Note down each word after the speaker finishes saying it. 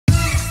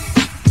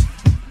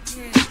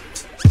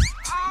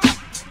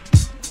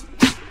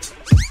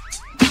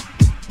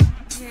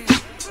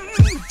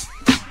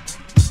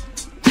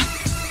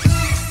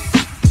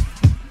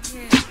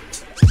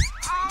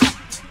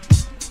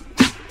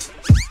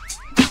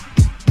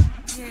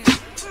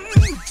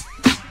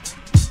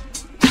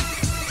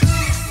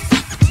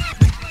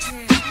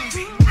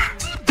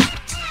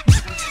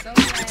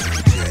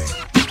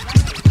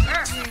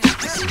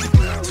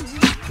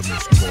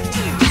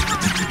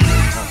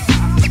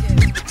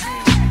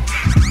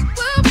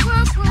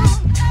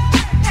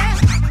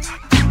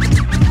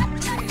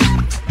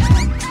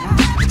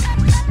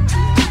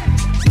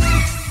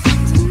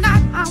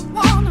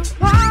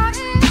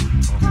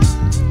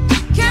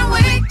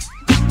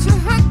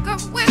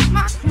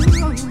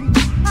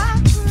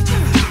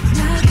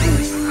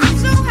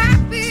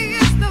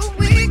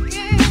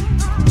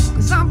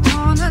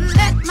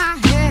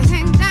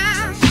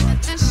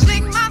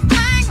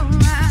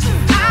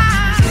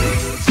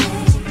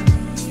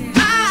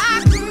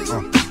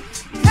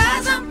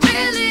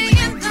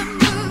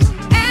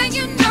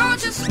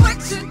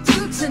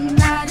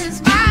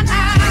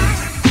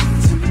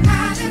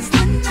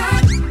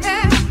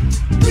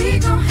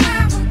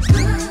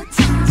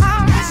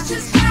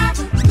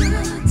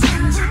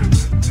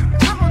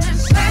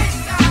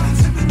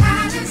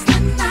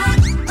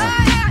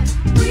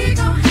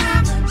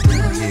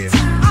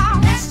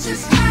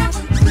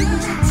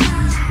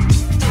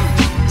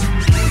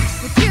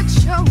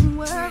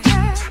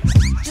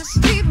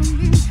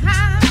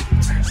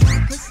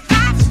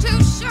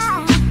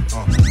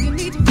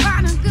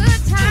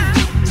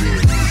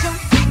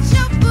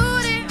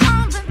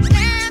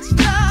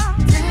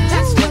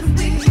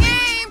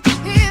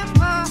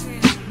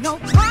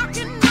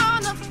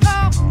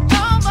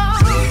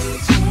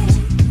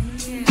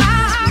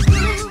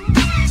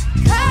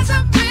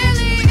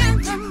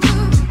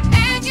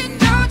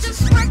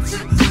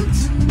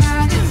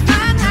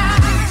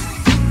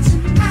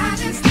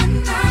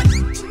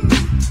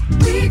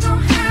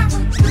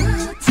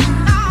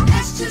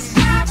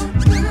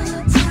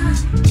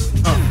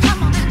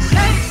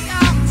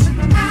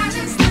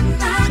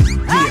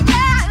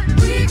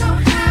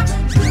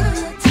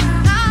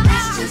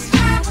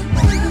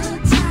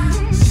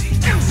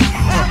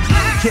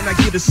Can I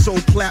get a soul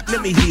clap?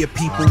 Let me hear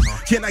people.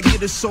 Can I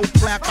get a soul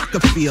clap? I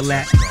can feel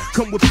that.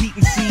 Come with Pete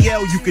and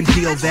CL, you can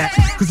deal that.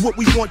 Cause what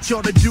we want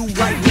y'all to do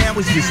right now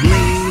is just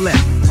lean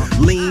left,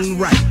 lean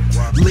right,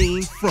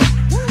 lean front,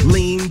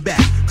 lean back.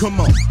 Come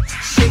on,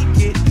 shake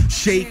it,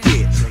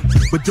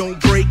 but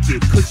don't break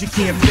it, cause you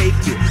can't fake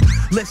it.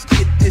 Let's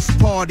get this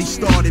party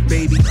started,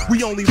 baby.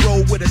 We only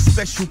roll with a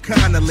special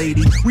kind of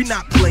lady. We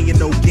not playing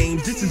no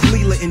games. This is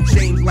Leela and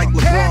James like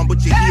LeBron,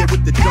 but you're here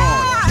with the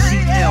Dawn.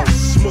 CL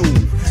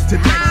smooth.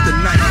 Tonight's the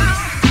night.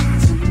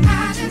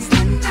 Tonight is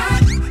the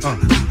night.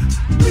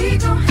 We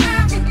gon'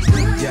 have a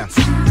good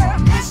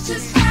time. Let's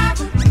just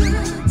have a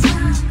good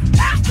time.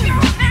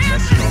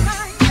 Let's go.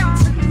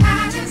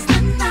 Tonight is the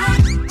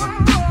night.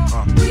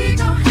 We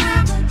gon'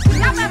 have a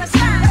good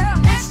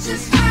time. Let's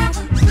just have a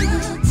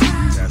good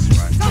time. That's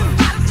right.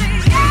 Somebody say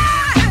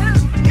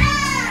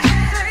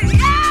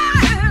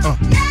yeah.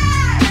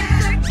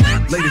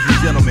 Ladies and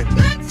gentlemen,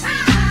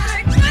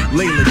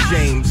 Leela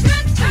James,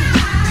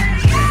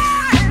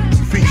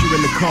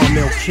 featuring the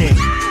Carmel King,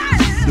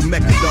 the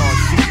Mechadon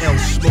CL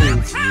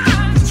Smooth,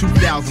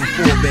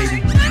 2004, baby.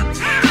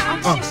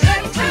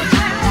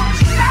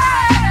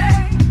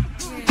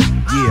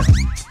 Yeah,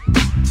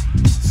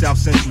 South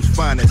Central's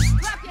finest.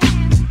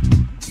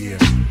 Yeah,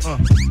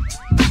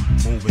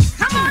 moving.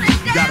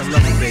 You gotta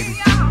love it, baby.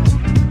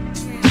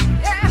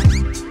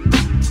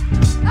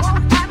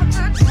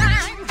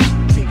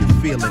 Can you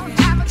feel it?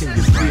 Can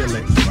you feel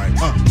it? Right.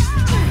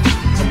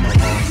 Come on.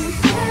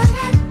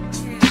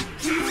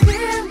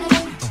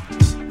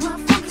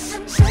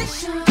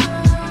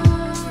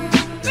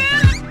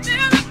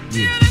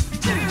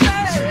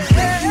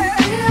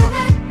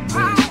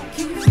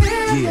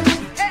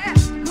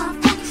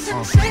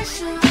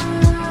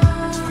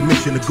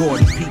 Commissioner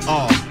Gordon,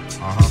 PR,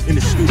 in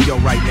the studio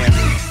right now.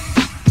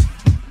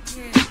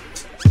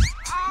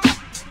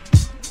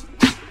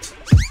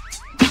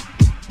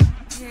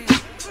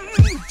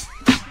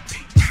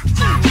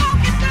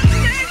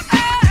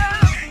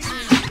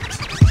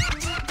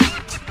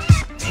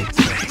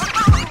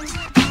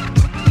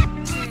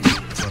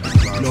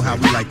 You know how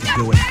we like to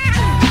do it.